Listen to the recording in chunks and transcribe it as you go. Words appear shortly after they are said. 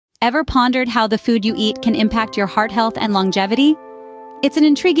Ever pondered how the food you eat can impact your heart health and longevity? It's an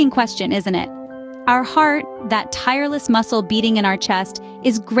intriguing question, isn't it? Our heart, that tireless muscle beating in our chest,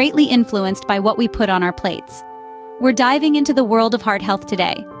 is greatly influenced by what we put on our plates. We're diving into the world of heart health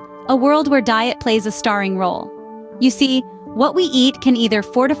today, a world where diet plays a starring role. You see, what we eat can either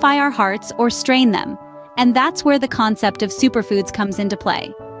fortify our hearts or strain them, and that's where the concept of superfoods comes into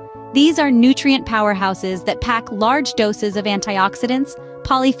play. These are nutrient powerhouses that pack large doses of antioxidants,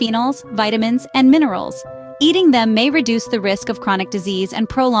 polyphenols, vitamins, and minerals. Eating them may reduce the risk of chronic disease and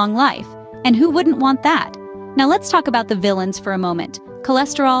prolong life, and who wouldn't want that? Now let's talk about the villains for a moment: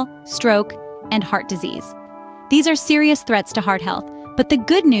 cholesterol, stroke, and heart disease. These are serious threats to heart health, but the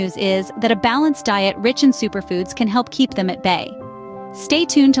good news is that a balanced diet rich in superfoods can help keep them at bay. Stay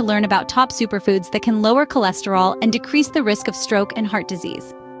tuned to learn about top superfoods that can lower cholesterol and decrease the risk of stroke and heart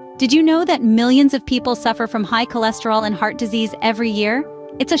disease. Did you know that millions of people suffer from high cholesterol and heart disease every year?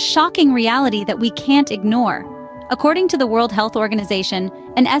 It's a shocking reality that we can't ignore. According to the World Health Organization,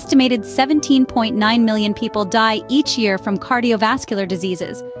 an estimated 17.9 million people die each year from cardiovascular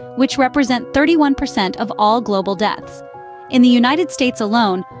diseases, which represent 31% of all global deaths. In the United States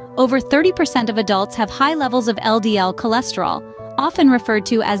alone, over 30% of adults have high levels of LDL cholesterol, often referred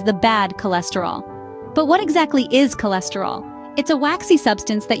to as the bad cholesterol. But what exactly is cholesterol? It's a waxy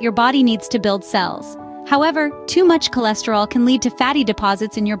substance that your body needs to build cells. However, too much cholesterol can lead to fatty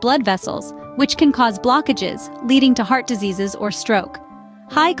deposits in your blood vessels, which can cause blockages, leading to heart diseases or stroke.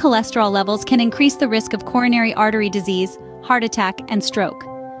 High cholesterol levels can increase the risk of coronary artery disease, heart attack, and stroke.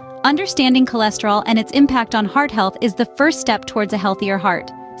 Understanding cholesterol and its impact on heart health is the first step towards a healthier heart.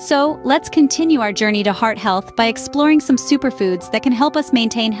 So, let's continue our journey to heart health by exploring some superfoods that can help us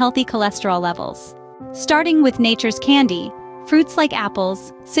maintain healthy cholesterol levels. Starting with nature's candy, fruits like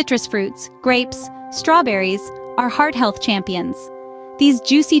apples, citrus fruits, grapes, strawberries are heart health champions. These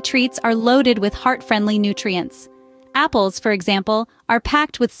juicy treats are loaded with heart-friendly nutrients. Apples, for example, are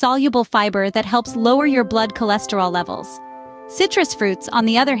packed with soluble fiber that helps lower your blood cholesterol levels. Citrus fruits, on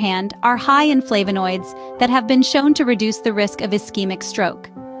the other hand, are high in flavonoids that have been shown to reduce the risk of ischemic stroke.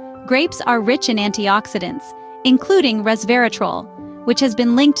 Grapes are rich in antioxidants, including resveratrol, which has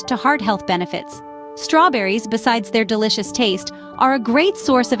been linked to heart health benefits. Strawberries, besides their delicious taste, are a great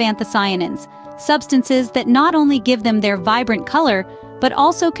source of anthocyanins, substances that not only give them their vibrant color, but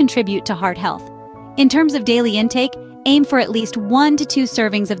also contribute to heart health. In terms of daily intake, aim for at least 1 to 2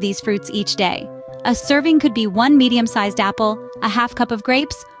 servings of these fruits each day. A serving could be 1 medium-sized apple, a half cup of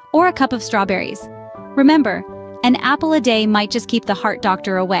grapes, or a cup of strawberries. Remember, an apple a day might just keep the heart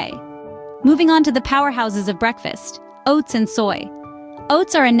doctor away. Moving on to the powerhouses of breakfast, oats and soy.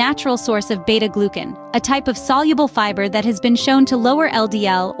 Oats are a natural source of beta-glucan, a type of soluble fiber that has been shown to lower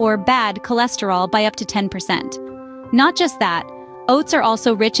LDL or bad cholesterol by up to 10%. Not just that, oats are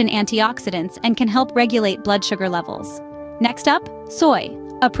also rich in antioxidants and can help regulate blood sugar levels. Next up, soy,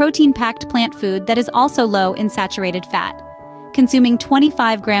 a protein-packed plant food that is also low in saturated fat. Consuming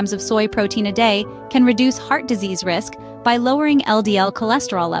 25 grams of soy protein a day can reduce heart disease risk by lowering LDL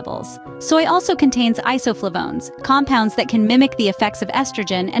cholesterol levels. Soy also contains isoflavones, compounds that can mimic the effects of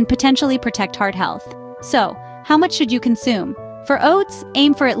estrogen and potentially protect heart health. So, how much should you consume? For oats,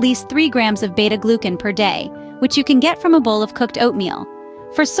 aim for at least 3 grams of beta-glucan per day, which you can get from a bowl of cooked oatmeal.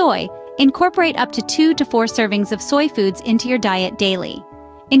 For soy, incorporate up to 2 to 4 servings of soy foods into your diet daily.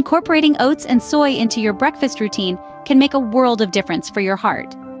 Incorporating oats and soy into your breakfast routine can make a world of difference for your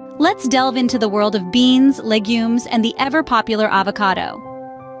heart. Let's delve into the world of beans, legumes, and the ever-popular avocado.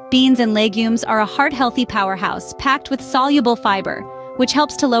 Beans and legumes are a heart-healthy powerhouse packed with soluble fiber, which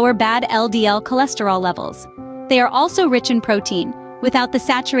helps to lower bad LDL cholesterol levels. They are also rich in protein, without the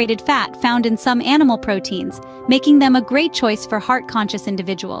saturated fat found in some animal proteins, making them a great choice for heart-conscious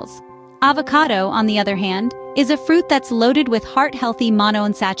individuals. Avocado, on the other hand, is a fruit that's loaded with heart-healthy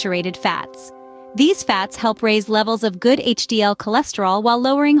monounsaturated fats. These fats help raise levels of good HDL cholesterol while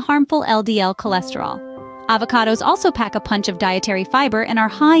lowering harmful LDL cholesterol. Avocados also pack a punch of dietary fiber and are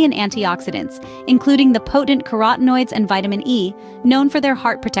high in antioxidants, including the potent carotenoids and vitamin E, known for their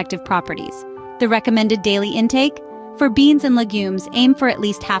heart protective properties. The recommended daily intake? For beans and legumes, aim for at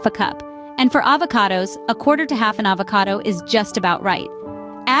least half a cup. And for avocados, a quarter to half an avocado is just about right.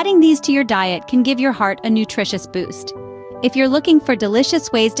 Adding these to your diet can give your heart a nutritious boost. If you're looking for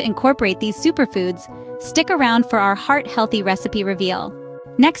delicious ways to incorporate these superfoods, stick around for our heart-healthy recipe reveal.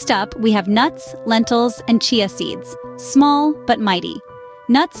 Next up, we have nuts, lentils, and chia seeds, small but mighty.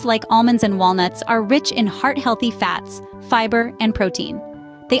 Nuts like almonds and walnuts are rich in heart-healthy fats, fiber, and protein.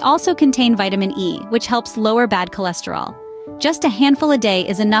 They also contain vitamin E, which helps lower bad cholesterol. Just a handful a day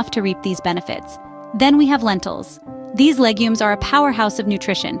is enough to reap these benefits. Then we have lentils. These legumes are a powerhouse of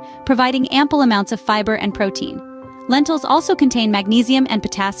nutrition, providing ample amounts of fiber and protein. Lentils also contain magnesium and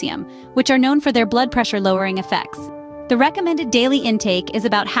potassium, which are known for their blood pressure-lowering effects. The recommended daily intake is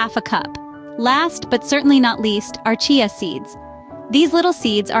about half a cup. Last, but certainly not least, are chia seeds. These little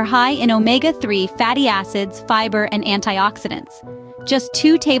seeds are high in omega-3 fatty acids, fiber, and antioxidants. Just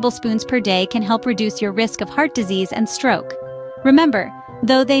 2 tablespoons per day can help reduce your risk of heart disease and stroke. Remember,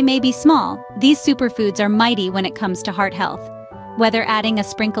 though they may be small, these superfoods are mighty when it comes to heart health. Whether adding a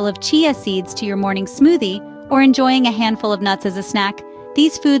sprinkle of chia seeds to your morning smoothie or enjoying a handful of nuts as a snack,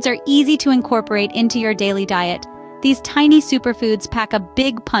 these foods are easy to incorporate into your daily diet. These tiny superfoods pack a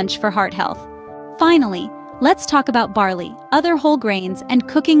big punch for heart health. Finally, let's talk about barley, other whole grains, and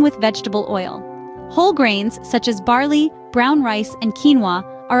cooking with vegetable oil. Whole grains such as barley, brown rice, and quinoa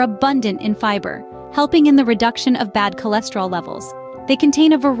are abundant in fiber, helping in the reduction of bad cholesterol levels. They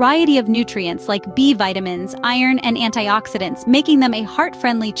contain a variety of nutrients like B vitamins, iron, and antioxidants, making them a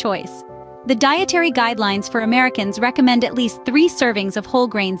heart-friendly choice. The dietary guidelines for Americans recommend at least 3 servings of whole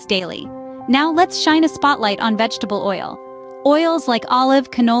grains daily. Now let's shine a spotlight on vegetable oil. Oils like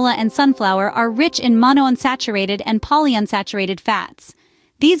olive, canola, and sunflower are rich in monounsaturated and polyunsaturated fats.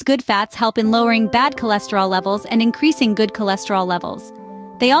 These good fats help in lowering bad cholesterol levels and increasing good cholesterol levels.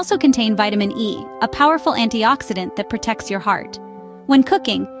 They also contain vitamin E, a powerful antioxidant that protects your heart. When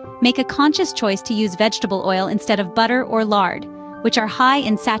cooking, make a conscious choice to use vegetable oil instead of butter or lard, which are high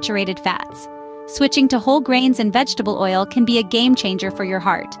in saturated fats. Switching to whole grains and vegetable oil can be a game changer for your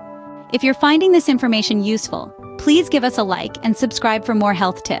heart. If you're finding this information useful, please give us a like and subscribe for more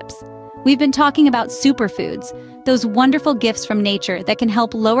health tips. We've been talking about superfoods, those wonderful gifts from nature that can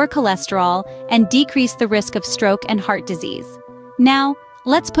help lower cholesterol and decrease the risk of stroke and heart disease. Now,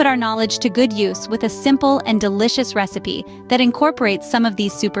 let's put our knowledge to good use with a simple and delicious recipe that incorporates some of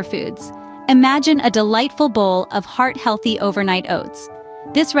these superfoods. Imagine a delightful bowl of heart-healthy overnight oats.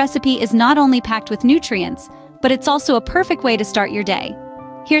 This recipe is not only packed with nutrients, but it's also a perfect way to start your day.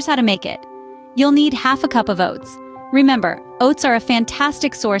 Here's how to make it. You'll need half a cup of oats. Remember, oats are a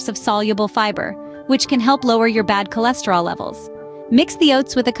fantastic source of soluble fiber, which can help lower your bad cholesterol levels. Mix the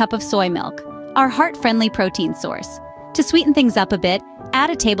oats with a cup of soy milk, our heart-friendly protein source. To sweeten things up a bit, add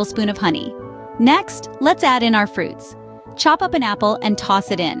a tablespoon of honey. Next, let's add in our fruits. Chop up an apple and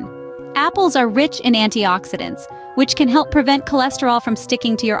toss it in. Apples are rich in antioxidants, which can help prevent cholesterol from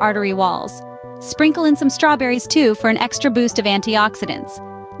sticking to your artery walls. Sprinkle in some strawberries too for an extra boost of antioxidants.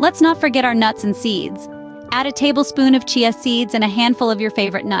 Let's not forget our nuts and seeds. Add a tablespoon of chia seeds and a handful of your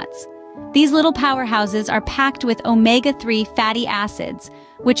favorite nuts. These little powerhouses are packed with omega-3 fatty acids,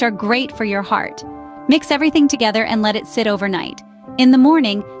 which are great for your heart. Mix everything together and let it sit overnight. In the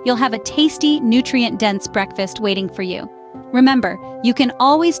morning, you'll have a tasty, nutrient-dense breakfast waiting for you. Remember, you can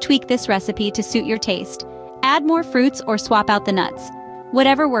always tweak this recipe to suit your taste. Add more fruits or swap out the nuts.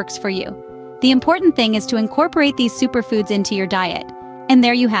 Whatever works for you. The important thing is to incorporate these superfoods into your diet. And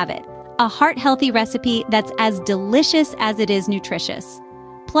there you have it, a heart-healthy recipe that's as delicious as it is nutritious.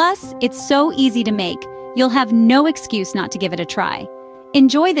 Plus, it's so easy to make, you'll have no excuse not to give it a try.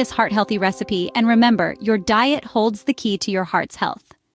 Enjoy this heart-healthy recipe and remember, your diet holds the key to your heart's health.